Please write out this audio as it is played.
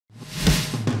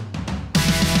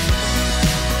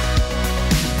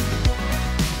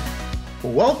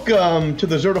Welcome to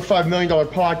the $0 to $5 million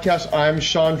podcast. I'm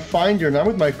Sean Finder, and I'm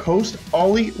with my co-host,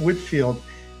 Ollie Whitfield.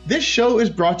 This show is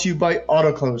brought to you by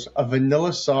Autoklose, a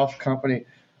vanilla soft company.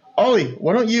 Ollie,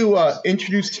 why don't you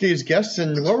introduce today's guests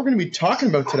and what we're going to be talking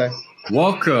about today?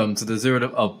 Welcome to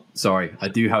the sorry, I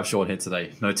do have Shawn here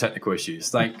today. No technical issues.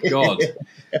 Thank God.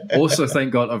 Also,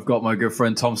 thank God I've got my good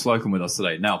friend Tom Slocum with us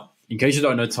today. Now, in case you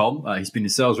don't know Tom, he's been a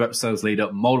sales rep, sales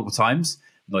leader multiple times.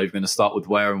 I'm not even going to start with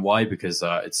where and why because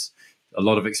it's a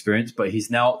lot of experience, but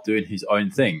he's now doing his own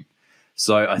thing.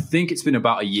 So I think it's been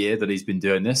about a year that he's been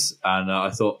doing this. And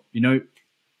I thought,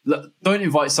 look, don't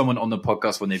invite someone on the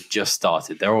podcast when they've just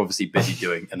started. They're obviously busy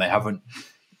doing, and they haven't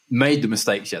made the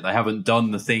mistakes yet. They haven't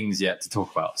done the things yet to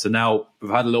talk about. So now we've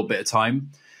had a little bit of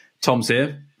time. Tom's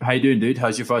here. How you doing, dude?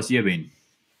 How's your first year been?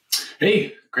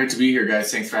 Hey, great to be here,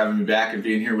 guys. Thanks for having me back and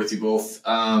being here with you both.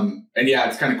 And yeah,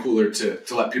 it's kind of cooler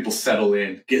to let people settle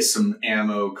in, get some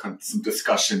ammo, some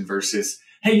discussion versus,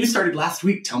 hey, you started last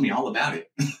week. Tell me all about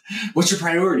it. What's your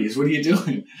priorities? What are you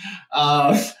doing?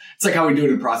 It's like how we do it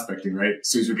in prospecting, right? As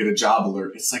soon as we get a job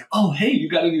alert, it's like, oh, hey, you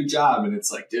got a new job. And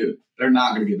it's like, dude, they're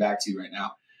not going to get back to you right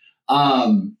now.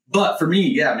 But for me,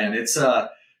 yeah, man, it's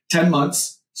 10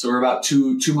 months. So we're about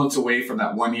two months away from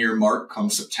that 1 year mark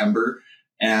come September.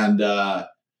 And man,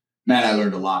 I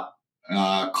learned a lot.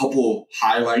 A couple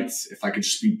highlights, if I could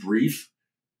just be brief.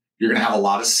 You're going to have a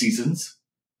lot of seasons.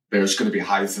 There's going to be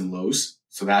highs and lows.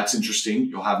 So that's interesting.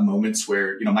 You'll have moments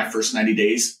where, my first 90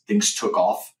 days, things took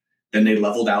off. Then they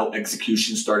leveled out.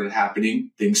 Execution started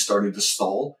happening. Things started to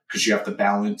stall because you have to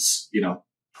balance,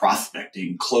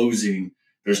 prospecting, closing.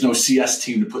 There's no CS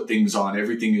team to put things on.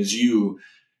 Everything is you.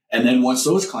 And then once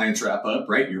those clients wrap up,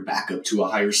 right, you're back up to a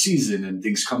higher season and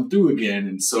things come through again.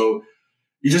 And so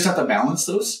you just have to balance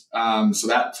those. So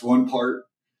that's one part.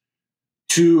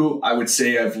 Two, I would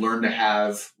say I've learned to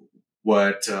have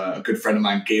what a good friend of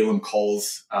mine, Galen,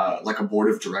 calls like a board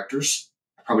of directors.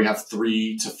 I probably have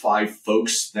 3 to 5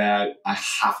 folks that I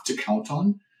have to count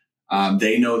on.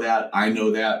 They know that. I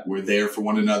know that. We're there for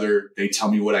one another. They tell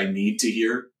me what I need to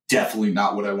hear. Definitely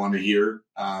not what I want to hear,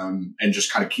 and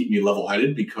just kind of keep me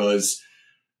level-headed because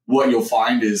what you'll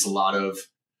find is a lot of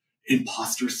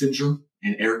imposter syndrome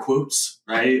in air quotes,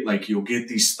 right? Like you'll get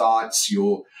these thoughts,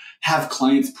 you'll have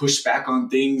clients push back on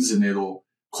things and it'll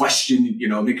question,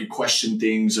 make you question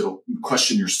things. It'll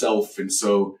question yourself. And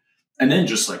then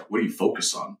just like, what do you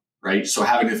focus on? Right. So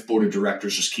having this board of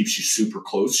directors just keeps you super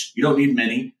close. You don't need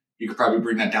many. You could probably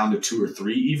bring that down to 2 or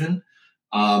 3 even.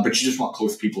 But you just want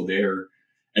close people there.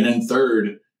 And then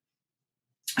third,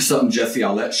 something Jesse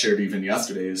Allett shared even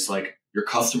yesterday is like your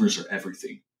customers are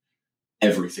everything,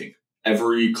 everything.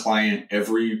 Every client,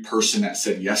 every person that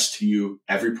said yes to you,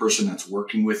 every person that's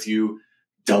working with you,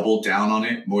 double down on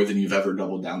it more than you've ever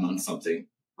doubled down on something,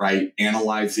 right?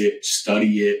 Analyze it,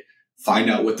 study it, find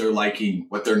out what they're liking,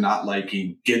 what they're not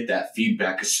liking, get that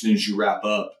feedback as soon as you wrap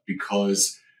up,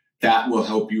 because that will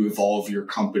help you evolve your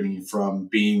company from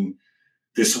being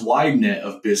this wide net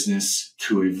of business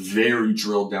to a very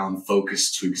drilled down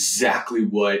focus to exactly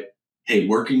what, hey,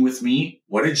 working with me,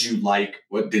 what did you like?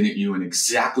 What didn't you? And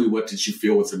exactly what did you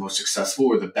feel was the most successful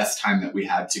or the best time that we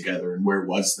had together? And where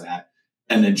was that?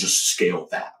 And then just scale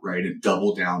that, right? And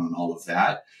double down on all of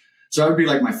that. So that would be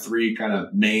like my 3 kind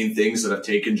of main things that I've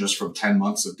taken just from 10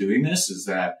 months of doing this is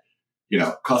that,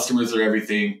 customers are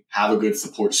everything. Have a good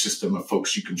support system of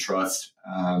folks you can trust.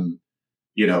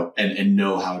 And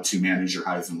know how to manage your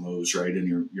highs and lows, right?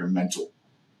 And your mental.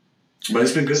 But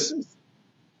it's been good.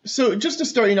 So just to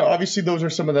start, obviously those are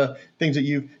some of the things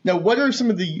that now what are some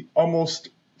of the almost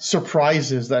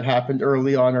surprises that happened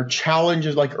early on or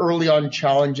challenges, like early on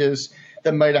challenges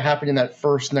that might have happened in that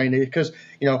first 90 days? Because,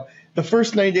 the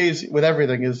first 90 days with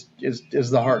everything is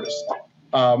the hardest.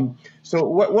 So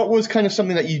what was kind of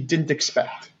something that you didn't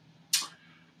expect?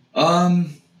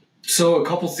 So a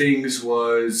couple things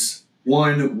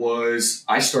one was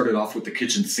I started off with the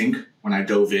kitchen sink when I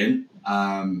dove in.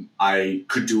 I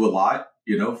could do a lot,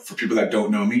 for people that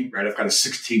don't know me, right? I've got a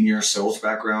 16-year sales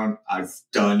background. I've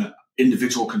done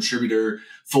individual contributor,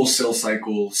 full sales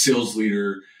cycle, sales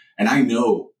leader, and I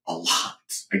know a lot.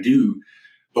 I do.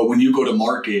 But when you go to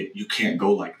market, you can't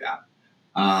go like that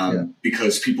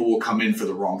because people will come in for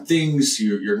the wrong things.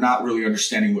 You're not really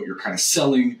understanding what you're kind of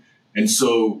selling. And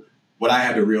so what I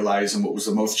had to realize and what was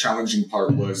the most challenging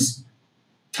part was,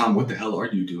 Tom, what the hell are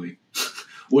you doing?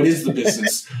 What is the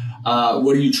business?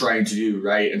 What are you trying to do,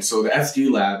 right? And so the SD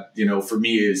Lab, for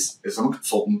me is I'm a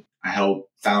consultant. I help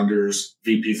founders,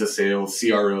 VPs of sales,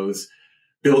 CROs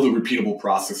build a repeatable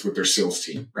process with their sales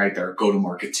team, right? Their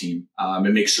go-to-market team,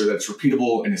 and make sure that it's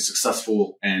repeatable and it's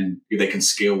successful and they can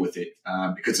scale with it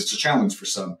because it's a challenge for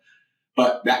some.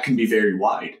 but that can be very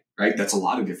wide, right? That's a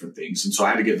lot of different things. And so I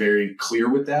had to get very clear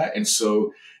with that. And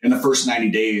so in the first 90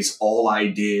 days, all I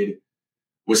did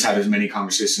was have as many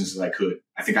conversations as I could.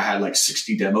 I think I had like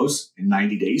 60 demos in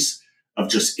 90 days of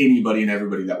just anybody and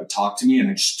everybody that would talk to me. And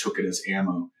I just took it as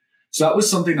ammo. So that was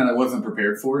something that I wasn't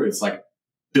prepared for. It's like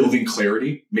building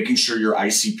clarity, making sure your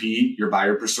ICP, your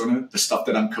buyer persona, the stuff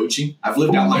that I'm coaching. I've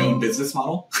lived out my own business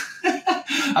model.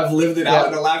 I've lived it out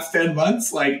in the last 10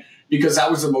 months, because that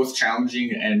was the most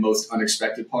challenging and most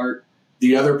unexpected part.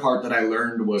 The other part that I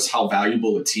learned was how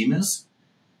valuable a team is.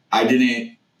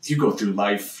 You go through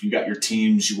life, you got your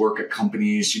teams, you work at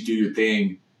companies, you do your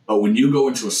thing. But when you go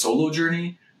into a solo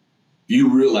journey,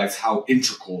 you realize how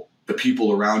integral the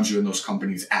people around you in those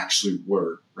companies actually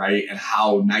were, right? And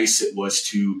how nice it was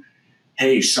to,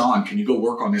 hey, Shawn, can you go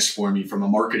work on this for me from a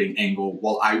marketing angle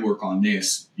while I work on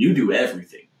this? You do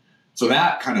everything. So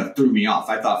that kind of threw me off.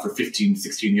 I thought for 15,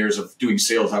 16 years of doing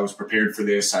sales, I was prepared for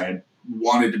this. I had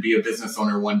wanted to be a business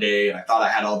owner one day, and I thought I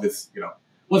had all this,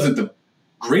 wasn't the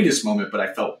greatest moment, but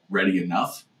I felt ready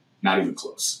enough. Not even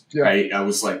close, right? I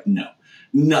was like, no,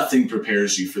 nothing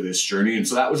prepares you for this journey. And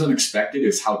so that was unexpected,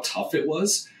 is how tough it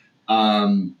was.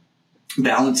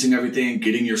 Balancing everything,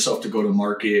 getting yourself to go to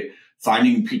market,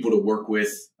 finding people to work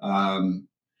with. And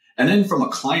then from a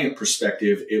client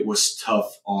perspective, it was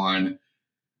tough on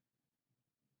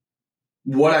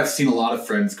what I've seen a lot of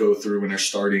friends go through when they're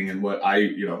starting, and what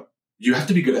you have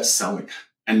to be good at selling.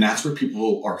 And that's where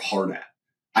people are hard at.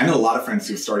 I know a lot of friends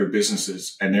who've started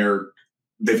businesses and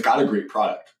they've got a great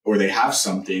product, or they have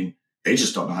something. They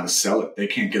just don't know how to sell it. They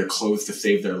can't get a close to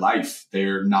save their life.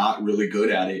 They're not really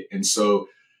good at it. And so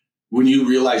when you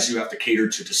realize you have to cater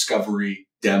to discovery,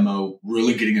 demo,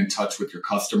 really getting in touch with your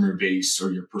customer base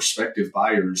or your prospective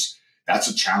buyers, that's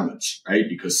a challenge, right?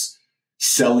 Because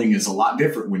selling is a lot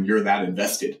different when you're that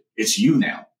invested. It's you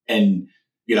now. And,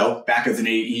 back as an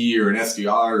AE or an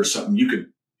SDR or something, you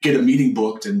could get a meeting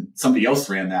booked and somebody else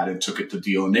ran that and took it to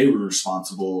deal and they were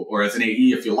responsible. Or as an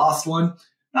AE, if you lost one,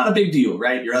 not a big deal,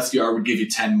 right? Your SDR would give you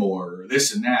 10 more or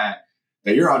this and that,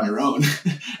 but you're on your own.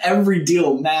 Every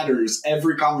deal matters.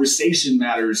 Every conversation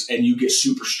matters. And you get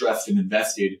super stressed and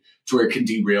invested to where it can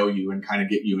derail you and kind of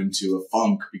get you into a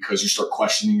funk because you start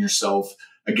questioning yourself.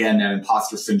 Again, that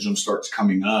imposter syndrome starts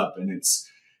coming up, and it's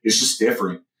just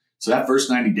different. So that first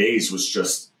 90 days was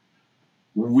just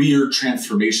weird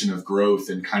transformation of growth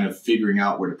and kind of figuring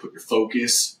out where to put your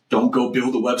focus. Don't go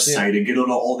build a website and get on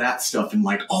all that stuff and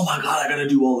like, oh my God, I got to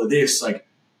do all of this. Like,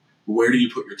 where do you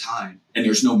put your time? And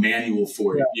there's no manual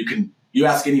for it. You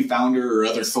ask any founder or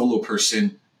other solo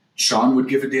person, Shawn would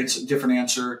give a different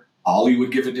answer. Ollie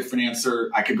would give a different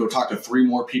answer. I could go talk to 3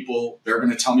 more people. They're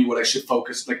going to tell me what I should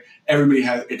focus. Like, everybody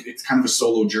has, it's kind of a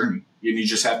solo journey. And you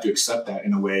just have to accept that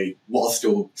in a way while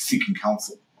still seeking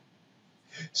counsel.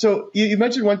 So you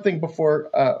mentioned one thing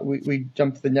before we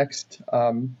jump to the next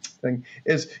thing,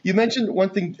 is you mentioned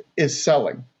one thing is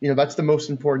selling. That's the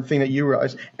most important thing that you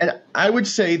realize. And I would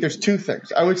say there's 2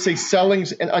 things. I would say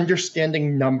sellings and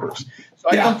understanding numbers. So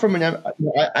I come from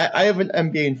I have an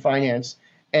MBA in finance,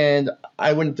 and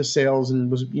I went into sales and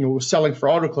was selling for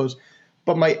Autoklose.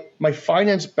 But my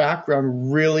finance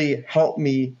background really helped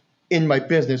me in my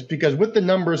business, because with the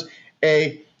numbers,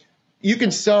 you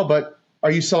can sell, but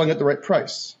are you selling at the right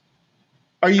price?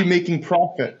 Are you making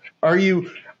profit? Are you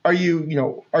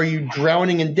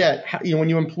drowning in debt?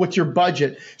 What's your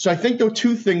budget? So I think those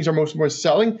 2 things are most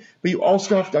selling, but you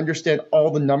also have to understand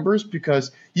all the numbers,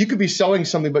 because you could be selling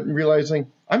something but realizing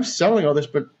I'm selling all this,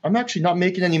 but I'm actually not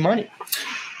making any money.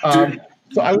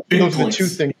 So I would think those are the 2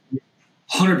 things.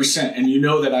 100%. And you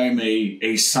know that I am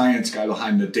a science guy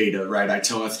behind the data, right? I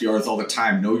tell SDRs all the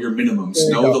time, know your minimums,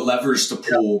 know the levers to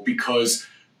pull, because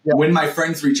when my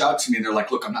friends reach out to me and they're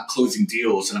like, look, I'm not closing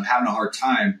deals and I'm having a hard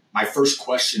time, my first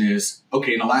question is,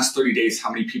 okay, in the last 30 days,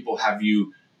 how many people have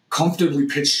you comfortably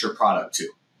pitched your product to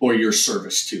or your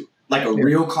service to? Like a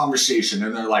real conversation.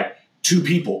 And they're like, 2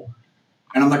 people.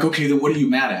 And I'm like, okay, then what are you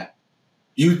mad at?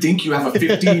 You think you have a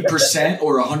 50%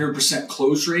 or 100%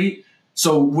 close rate?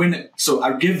 So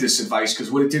I give this advice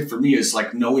because what it did for me is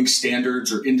like knowing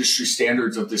standards or industry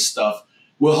standards of this stuff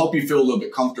will help you feel a little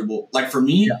bit comfortable. Like for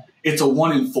me, it's a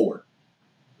 1 in 4.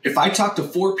 If I talk to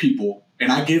 4 people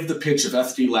and I give the pitch of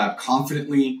SD Lab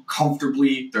confidently,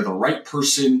 comfortably, they're the right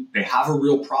person, they have a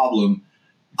real problem,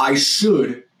 I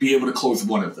should be able to close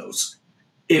 1 of those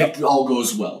if all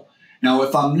goes well. Now,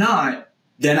 if I'm not,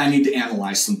 then I need to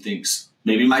analyze some things.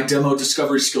 Maybe my demo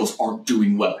discovery skills aren't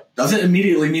doing well. Doesn't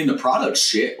immediately mean the product's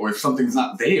shit or if something's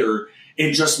not there.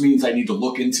 It just means I need to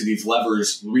look into these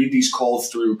levers, read these calls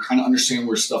through, kind of understand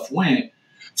where stuff went.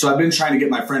 So I've been trying to get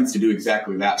my friends to do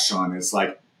exactly that, Shawn. It's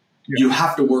like, you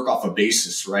have to work off a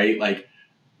basis, right? Like,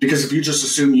 because if you just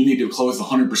assume you need to close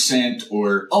 100%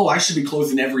 or, oh, I should be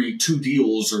closing every 2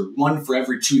 deals or 1 for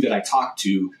every 2 that I talk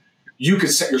to, you could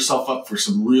set yourself up for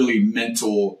some really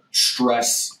mental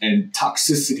stress and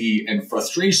toxicity and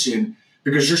frustration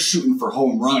because you're shooting for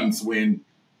home runs when,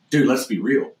 dude, let's be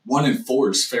real. 1 in 4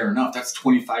 is fair enough. That's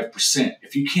 25%.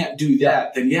 If you can't do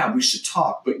that, then yeah, we should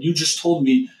talk. But you just told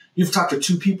me you've talked to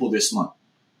 2 people this month.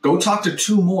 Go talk to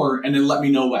 2 more and then let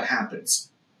me know what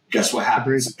happens. Guess what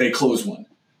happens? Agreed. They close 1.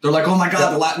 They're like, oh my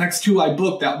God, the next 2 I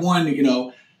booked, that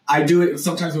 1, I do it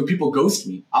sometimes when people ghost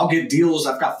me. I'll get deals.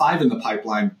 I've got 5 in the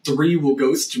pipeline. 3 will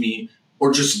ghost me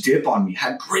or just dip on me.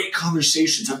 Had great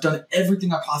conversations. I've done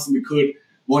everything I possibly could.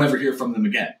 Won't ever hear from them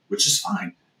again, which is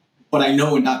fine. But I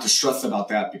know and not to stress about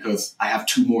that because I have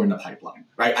 2 more in the pipeline,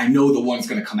 right? I know the one's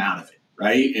going to come out of it,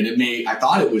 right? And I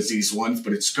thought it was these ones,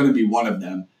 but it's going to be one of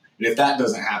them. And if that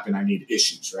doesn't happen, I need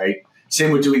issues, right?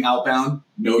 Same with doing outbound.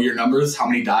 Know your numbers. How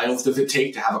many dials does it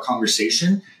take to have a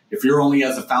conversation? If you're only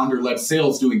as a founder-led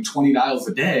sales doing 20 dials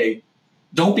a day,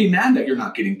 don't be mad that you're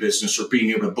not getting business or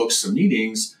being able to book some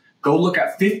meetings. Go look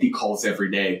at 50 calls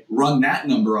every day. Run that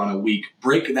number on a week.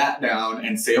 Break that down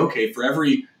and say, okay, for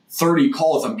every 30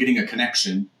 calls, I'm getting a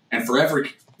connection. And for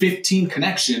every 15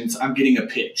 connections, I'm getting a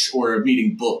pitch or a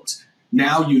meeting booked.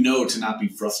 Now you know to not be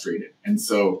frustrated. And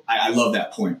so I love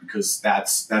that point because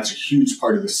that's a huge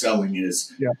part of the selling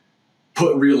is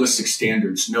put realistic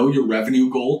standards. Know your revenue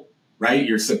goal, right?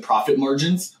 Your said profit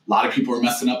margins. A lot of people are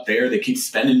messing up there. They keep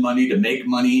spending money to make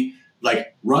money.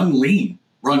 Like run lean,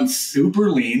 run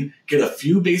super lean, get a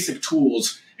few basic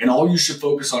tools. And all you should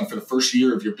focus on for the first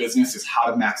year of your business is how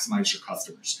to maximize your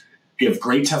customers. Give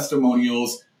great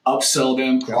testimonials, upsell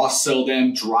them, cross-sell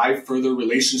them, drive further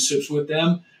relationships with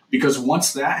them. Because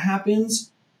once that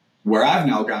happens, where I've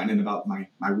now gotten in about my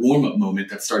warm-up moment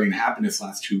that's starting to happen this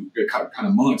last 2 kind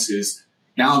of months is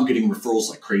now I'm getting referrals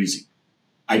like crazy.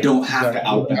 I don't have to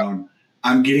outbound.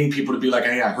 I'm getting people to be like,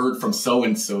 hey, I heard from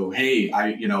so-and-so. Hey,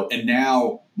 and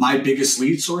now my biggest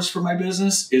lead source for my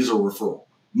business is a referral.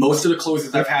 Most of the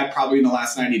closes I've had probably in the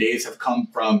last 90 days have come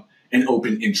from an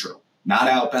open intro, not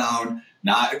outbound,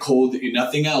 not cold,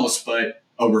 nothing else, but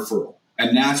a referral.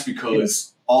 And that's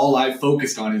because all I've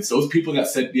focused on is those people that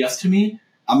said yes to me,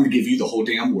 I'm going to give you the whole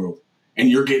damn world. And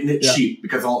you're getting it cheap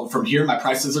because from here, my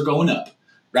prices are going up,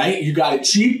 right? You got it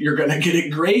cheap. You're going to get it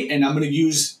great. And I'm going to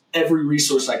use every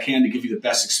resource I can to give you the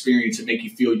best experience and make you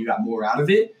feel you got more out of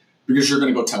it because you're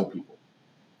going to go tell people.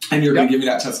 And you're going to give me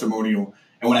that testimonial.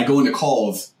 And when I go into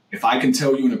calls, if I can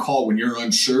tell you in a call when you're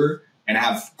unsure and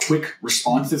have quick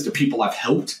responses to people I've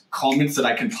helped, comments that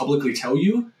I can publicly tell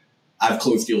you, I've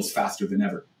closed deals faster than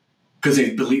ever. Because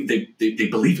they believe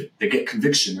it. They get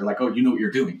conviction. They're like, oh, you know what you're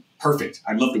doing. Perfect.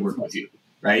 I'd love to work with you.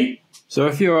 Right. So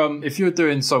if you're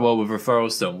doing so well with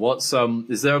referrals, then what's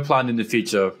is there a plan in the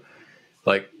future,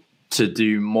 like to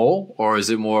do more, or is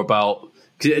it more about?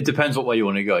 Cause it depends what way you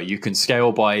want to go. You can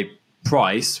scale by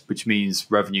price, which means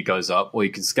revenue goes up, or you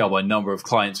can scale by number of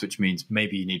clients, which means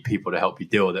maybe you need people to help you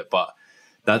deal with it. But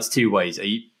that's 2 ways.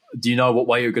 Do you know what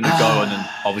way you're going to go? And then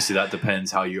obviously that depends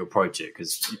how you approach it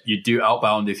because you do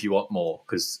outbound if you want more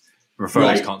because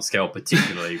referrals can't scale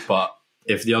particularly. But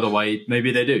if the other way,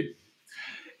 maybe they do.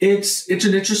 It's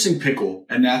an interesting pickle.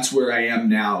 And that's where I am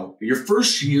now. Your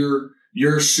first year,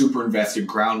 you're super invested,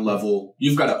 ground level.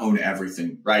 You've got to own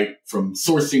everything, right? From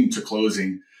sourcing to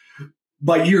closing.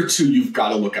 By year 2, you've got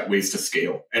to look at ways to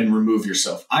scale and remove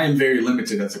yourself. I am very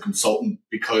limited as a consultant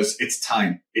because it's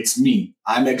time. It's me.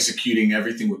 I'm executing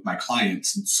everything with my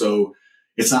clients. And so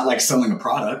it's not like selling a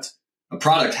product. A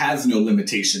product has no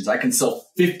limitations. I can sell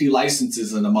 50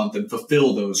 licenses in a month and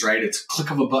fulfill those, right? It's a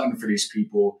click of a button for these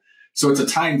people. So it's a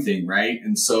time thing, right?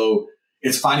 And so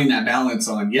it's finding that balance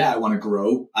on, I want to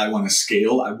grow. I want to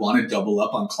scale. I want to double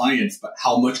up on clients, but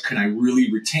how much can I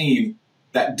really retain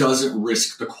that doesn't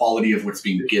risk the quality of what's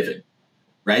being given,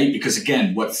 right? Because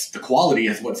again, what's the quality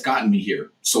is what's gotten me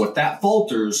here. So if that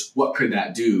falters, what could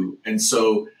that do? And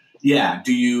so,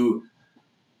 do you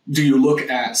look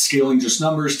at scaling just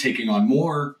numbers, taking on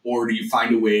more, or do you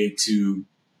find a way to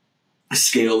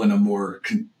scale in a more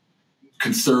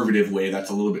conservative way that's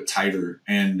a little bit tighter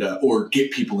and or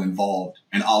get people involved?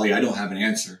 And Ollie, I don't have an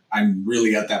answer. I'm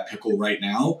really at that pickle right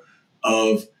now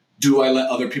of, do I let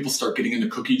other people start getting in the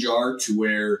cookie jar to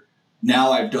where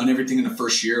now I've done everything in the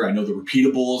first year? I know the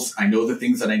repeatables. I know the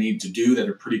things that I need to do that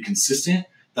are pretty consistent,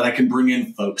 that I can bring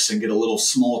in folks and get a little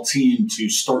small team to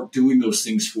start doing those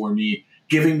things for me,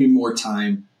 giving me more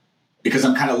time, because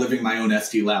I'm kind of living my own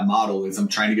SD Lab model as I'm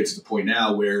trying to get to the point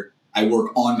now where I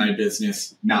work on my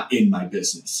business, not in my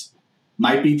business.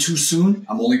 Might be too soon.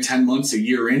 I'm only 10 months, a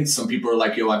year in. Some people are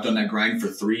like, yo, I've done that grind for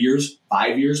 3 years,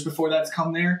 5 years before that's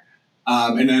come there.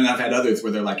 And then I've had others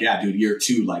where they're like, yeah, dude, year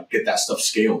 2, like get that stuff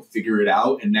scaled, figure it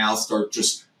out, and now start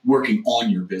just working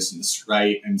on your business,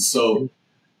 right? And so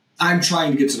I'm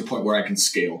trying to get to the point where I can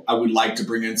scale. I would like to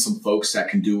bring in some folks that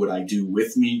can do what I do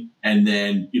with me and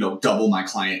then, double my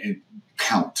client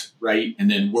count, right? And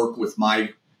then work with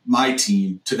my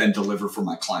team to then deliver for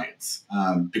my clients,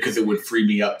 because it would free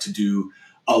me up to do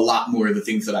a lot more of the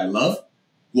things that I love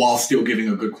while still giving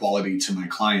a good quality to my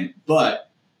client. But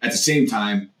at the same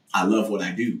time, I love what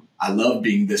I do. I love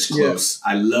being this close.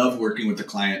 Yeah. I love working with the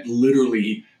client,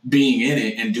 literally being in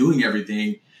it and doing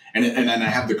everything. And then I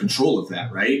have the control of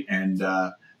that, right? And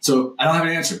so I don't have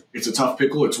an answer. It's a tough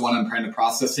pickle. It's one I'm kind of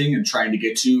processing and trying to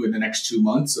get to in the next 2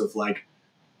 months of like,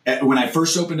 when I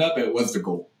first opened up, it was the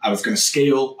goal. I was going to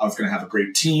scale. I was going to have a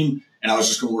great team, and I was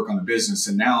just going to work on the business.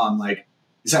 And now I'm like,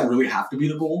 does that really have to be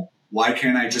the goal? Why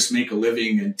can't I just make a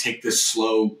living and take this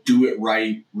slow, do it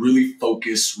right, really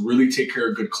focus, really take care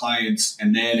of good clients,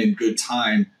 and then in good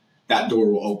time, that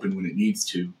door will open when it needs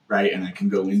to, right? And I can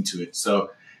go into it. So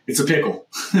it's a pickle.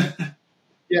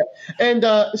 Yeah. And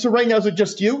so right now, is it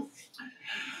just you?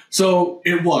 So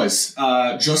it was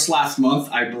just last month,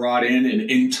 I brought in an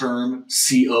interim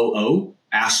COO,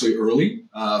 Ashley Early,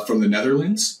 from the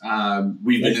Netherlands.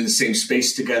 We've been in the same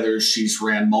space together. She's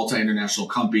ran multi-international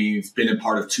companies, been a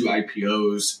part of 2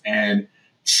 IPOs, and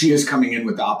she is coming in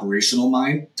with the operational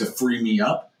mind to free me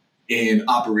up in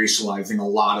operationalizing a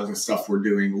lot of the stuff we're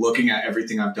doing, looking at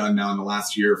everything I've done now in the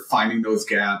last year, finding those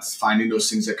gaps, finding those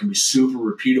things that can be super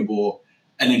repeatable,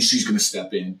 and then she's going to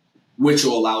step in, which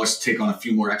will allow us to take on a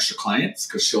few more extra clients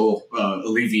because she'll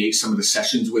alleviate some of the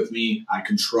sessions with me. I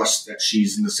can trust that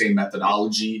she's in the same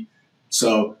methodology.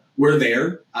 So we're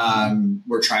there.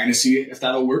 We're trying to see if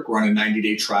that'll work. We're on a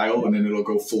 90-day trial, and then it'll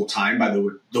go full time by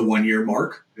the 1 year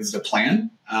mark is the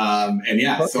plan. And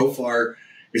yeah, so far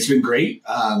it's been great.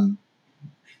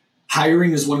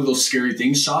 Hiring is one of those scary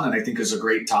things, Shawn, and I think is a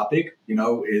great topic,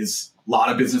 is a lot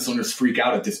of business owners freak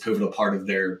out at this pivotal part of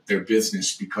their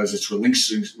business because it's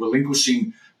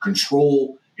relinquishing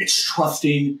control. It's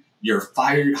trusting. You're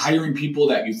hiring people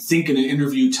that you think in an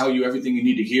interview tell you everything you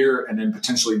need to hear, and then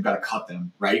potentially you've got to cut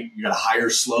them, right? You got to hire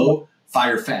slow,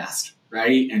 fire fast,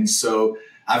 right? And so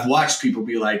I've watched people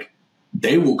be like,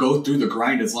 they will go through the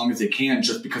grind as long as they can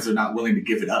just because they're not willing to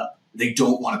give it up. They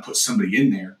don't want to put somebody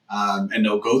in there, and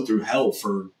they'll go through hell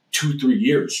for 2-3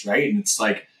 years, right? And it's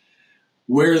like,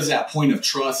 where is that point of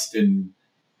trust? And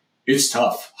it's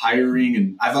tough hiring.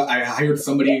 And I hired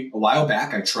somebody a while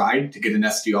back. I tried to get an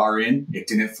SDR in. It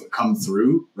didn't come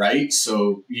through, right?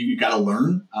 So you got to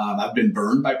learn. I've been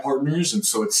burned by partners. And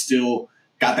so it's still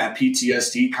got that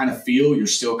PTSD kind of feel. You're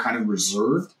still kind of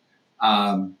reserved.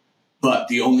 But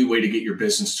the only way to get your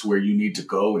business to where you need to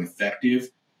go and effective,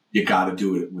 you got to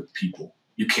do it with people.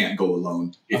 You can't go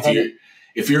alone.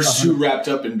 If you're too wrapped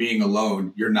up in being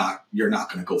alone, you're not going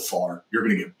to go far. You're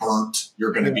going to get burnt.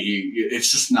 You're going to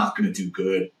it's just not going to do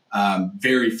good.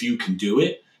 Very few can do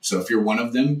it. So if you're one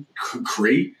of them,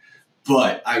 great.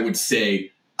 But I would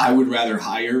say I would rather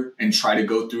hire and try to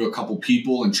go through a couple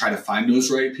people and try to find those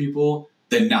right people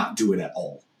than not do it at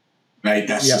all. Right?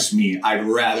 That's just me. I'd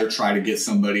rather try to get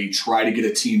somebody, try to get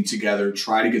a team together,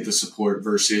 try to get the support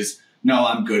versus, no,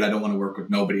 I'm good. I don't want to work with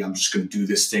nobody. I'm just going to do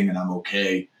this thing and I'm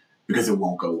okay. Because it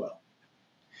won't go well.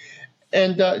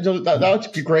 And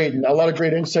that's great, and a lot of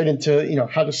great insight into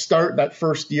how to start that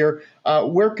first year.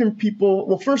 Where can people?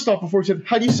 Well, first off, before we said,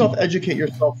 how do you self-educate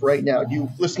yourself right now? Do you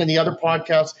listen to any other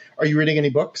podcasts? Are you reading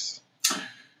any books?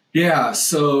 Yeah.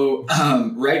 So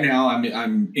right now,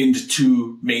 I'm into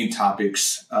 2 main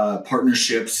topics: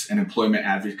 partnerships and employment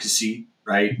advocacy.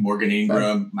 Right, Morgan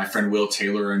Ingram, my friend Will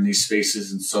Taylor are in these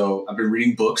spaces, and so I've been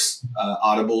reading books,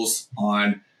 audibles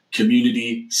on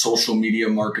community, social media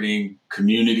marketing,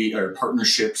 community or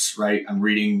partnerships, right? I'm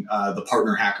reading the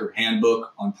Partner Hacker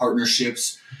Handbook on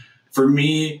partnerships. For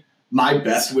me, my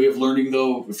best way of learning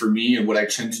though, for me and what I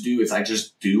tend to do is I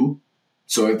just do.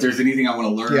 So if there's anything I want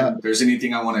to learn, if there's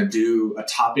anything I want to do, a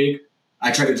topic,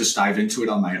 I try to just dive into it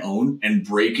on my own and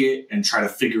break it and try to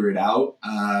figure it out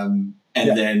and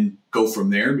then go from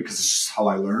there because it's just how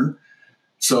I learn.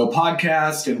 So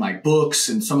podcasts and like books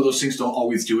and some of those things don't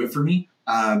always do it for me.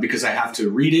 Because I have to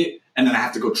read it and then I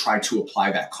have to go try to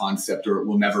apply that concept or it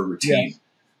will never retain.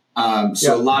 A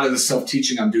lot of the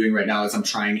self-teaching I'm doing right now is I'm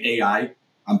trying AI.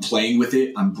 I'm playing with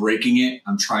it. I'm breaking it.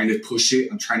 I'm trying to push it.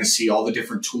 I'm trying to see all the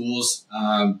different tools.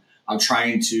 I'm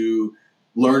trying to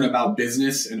learn about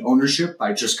business and ownership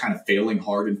by just kind of failing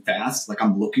hard and fast. Like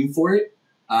I'm looking for it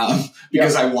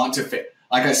because I want to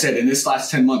like I said, in this last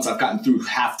 10 months, I've gotten through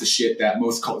half the shit that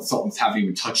most consultants haven't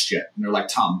even touched yet. And they're like,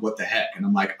 Tom, what the heck? And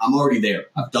I'm like, I'm already there.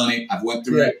 I've done it. I've went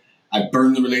through it. I've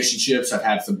burned the relationships. I've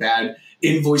had some bad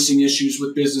invoicing issues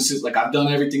with businesses. Like, I've done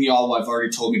everything y'all have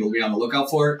already told me to be on the lookout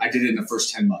for. I did it in the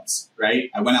first 10 months, right?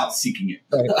 I went out seeking it.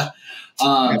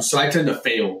 Right. So I tend to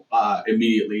fail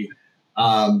immediately.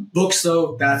 Books,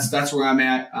 though, that's where I'm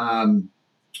at.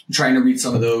 Trying to read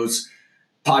some of those.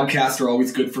 Podcasts are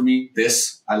always good for me.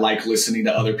 I like listening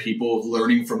to other people,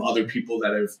 learning from other people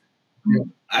that have.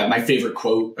 My favorite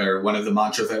quote, or one of the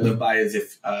mantras I live by, is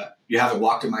if you haven't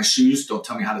walked in my shoes, don't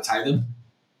tell me how to tie them.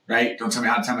 Right? Don't tell me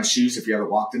how to tie my shoes if you haven't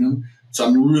walked in them. So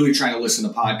I'm really trying to listen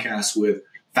to podcasts with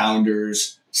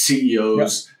founders,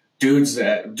 CEOs, dudes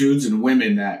and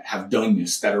women that have done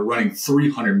this, that are running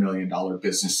 $300 million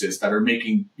businesses, that are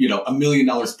making, $1 million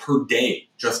per day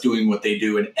just doing what they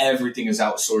do. And everything is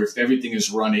outsourced. Everything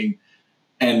is running.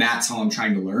 And that's how I'm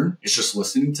trying to learn. It's just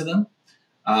listening to them.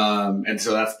 And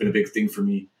so that's been a big thing for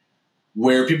me.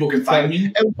 Where people can find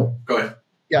me. Go ahead.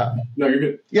 Yeah. No, you're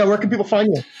good. Yeah. Where can people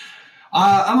find you?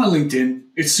 I'm on LinkedIn.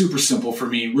 It's super simple for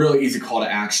me. Really easy call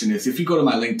to action is if you go to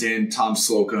my LinkedIn, Tom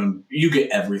Slocum, you get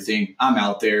everything. I'm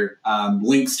out there.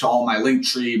 Links to all my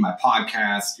Linktree, my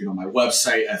podcast, my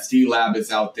website, SD Lab is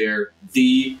out there,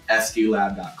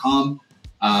 thesdlab.com.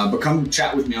 But come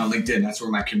chat with me on LinkedIn. That's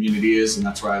where my community is, and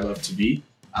that's where I love to be.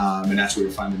 And that's where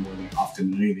you'll find me more than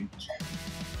often than anything.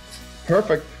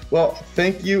 Perfect. Well,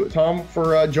 thank you, Tom,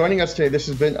 for joining us today. This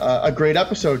has been a great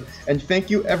episode. And thank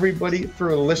you, everybody,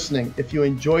 for listening. If you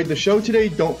enjoyed the show today,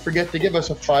 don't forget to give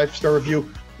us a 5-star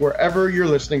review wherever you're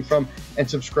listening from and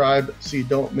subscribe so you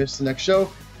don't miss the next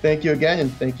show. Thank you again,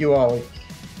 and thank you, Ollie.